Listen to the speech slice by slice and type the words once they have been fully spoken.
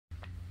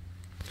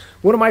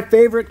One of my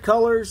favorite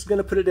colors, going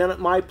to put it down at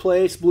my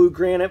place, Blue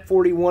Granite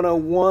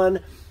 4101,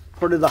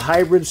 part of the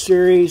hybrid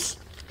series.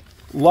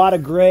 A lot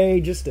of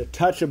gray, just a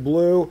touch of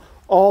blue,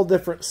 all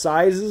different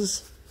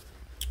sizes.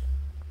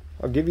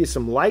 I'll give you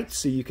some lights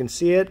so you can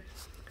see it.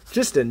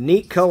 Just a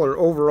neat color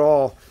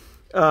overall.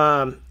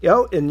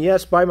 Oh, and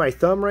yes, by my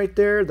thumb right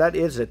there, that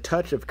is a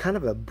touch of kind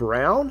of a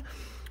brown.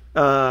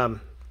 So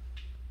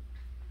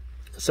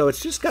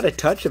it's just got a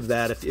touch of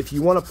that. If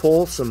you want to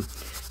pull some,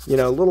 you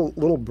know,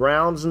 little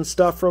browns and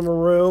stuff from a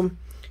room,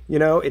 you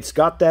know, it's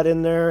got that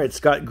in there. It's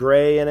got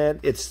gray in it.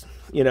 It's,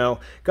 you know,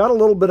 got a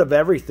little bit of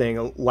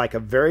everything, like a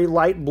very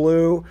light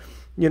blue,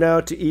 you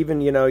know, to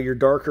even, you know, your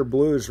darker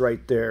blues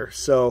right there.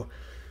 So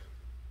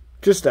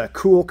just a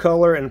cool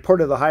color, and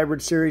part of the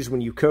hybrid series. When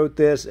you coat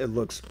this, it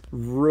looks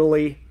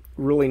really,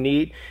 really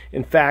neat.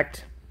 In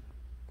fact,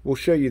 we'll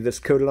show you this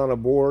coated on a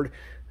board.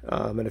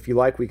 And if you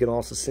like, we can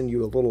also send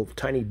you a little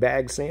tiny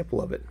bag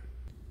sample of it.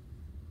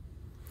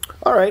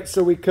 All right,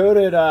 so we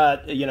coated,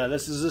 you know,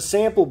 this is a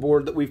sample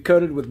board that we've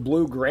coated with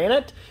Blue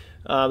Granite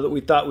that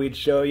we thought we'd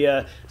show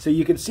you. So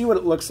you can see what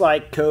it looks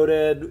like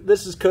coated.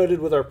 This is coated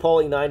with our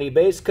Poly 90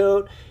 base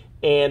coat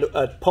and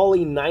a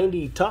Poly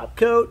 90 top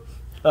coat.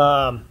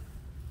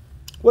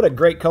 What a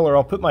great color.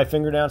 I'll put my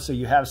finger down so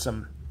you have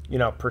some, you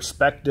know,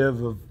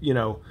 perspective of, you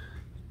know,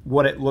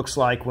 what it looks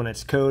like when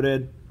it's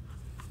coated.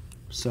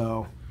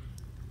 So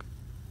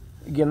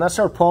again, that's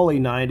our Poly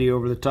 90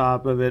 over the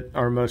top of it,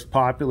 our most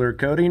popular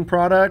coating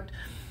product.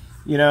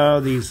 You know,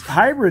 these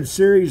hybrid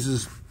series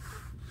is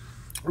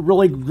a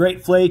really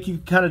great flake. You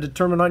can kind of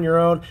determine on your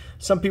own.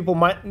 Some people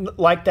might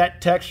like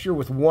that texture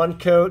with one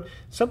coat.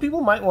 Some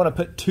people might want to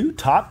put 2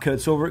 top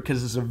coats over it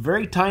because it's a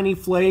very tiny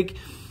flake.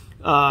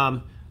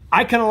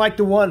 I kind of like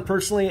the one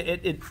personally.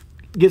 It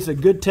gives a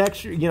good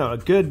texture, you know, a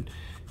good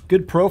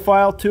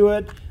profile to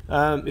it.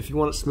 If you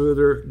want it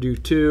smoother, do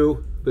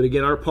 2. But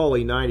again, our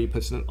Poly 90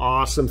 puts an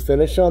awesome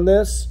finish on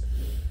this.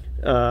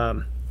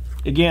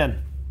 Again,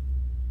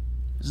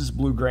 this is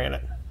Blue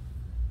Granite.